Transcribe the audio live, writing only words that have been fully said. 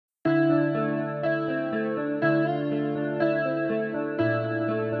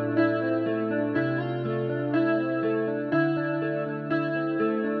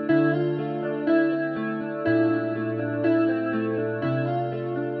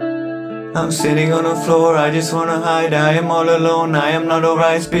I'm sitting on the floor, I just wanna hide. I am all alone, I am not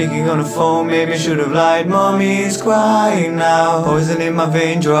alright. Speaking on the phone, maybe should've lied. Mommy's crying now. Poison in my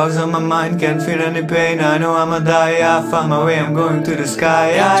vein, drugs on my mind. Can't feel any pain, I know I'ma die. I found my way, I'm going to the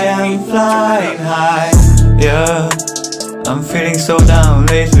sky. I am flying high. Yeah, I'm feeling so down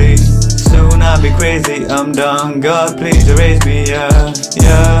lately. Soon I'll be crazy, I'm done. God please erase me, yeah.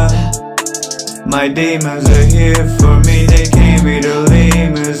 My demons are here for me. They came with a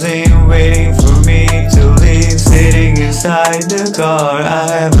limousine, waiting for me to leave. Sitting inside the car, I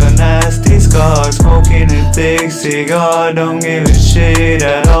have a nasty scar. Smoking a thick cigar, don't give a shit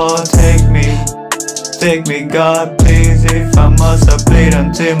at all. Take me, God please. If I must, I bleed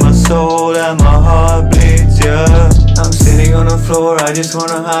until my soul and my heart bleeds, yeah. I'm sitting on the floor, I just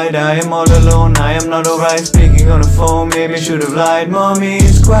wanna hide. I am all alone, I am not alright. Speaking on the phone, maybe should've lied. Mommy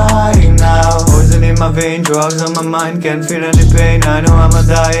is crying now. Poison in my vein, drugs on my mind. Can't feel any pain, I know I'ma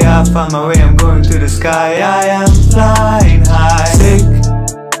die. I found my way, I'm going to the sky. I am flying high. Sick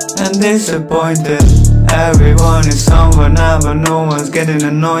and disappointed. Everyone is somewhere now, but no one's getting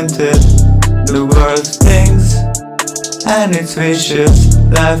anointed. The world stinks and it's vicious.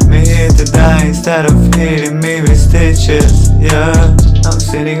 Left me here to die instead of hitting me with stitches, yeah. I'm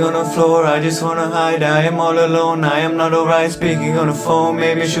sitting on the floor, I just wanna hide. I am all alone, I am not alright. Speaking on the phone,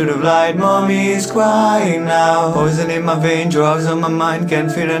 maybe should've lied. Mommy is crying now. Poison in my vein, drugs on my mind.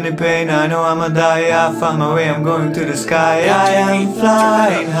 Can't feel any pain, I know I'ma die. I found my way, I'm going to the sky. I am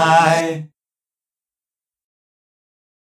flying high.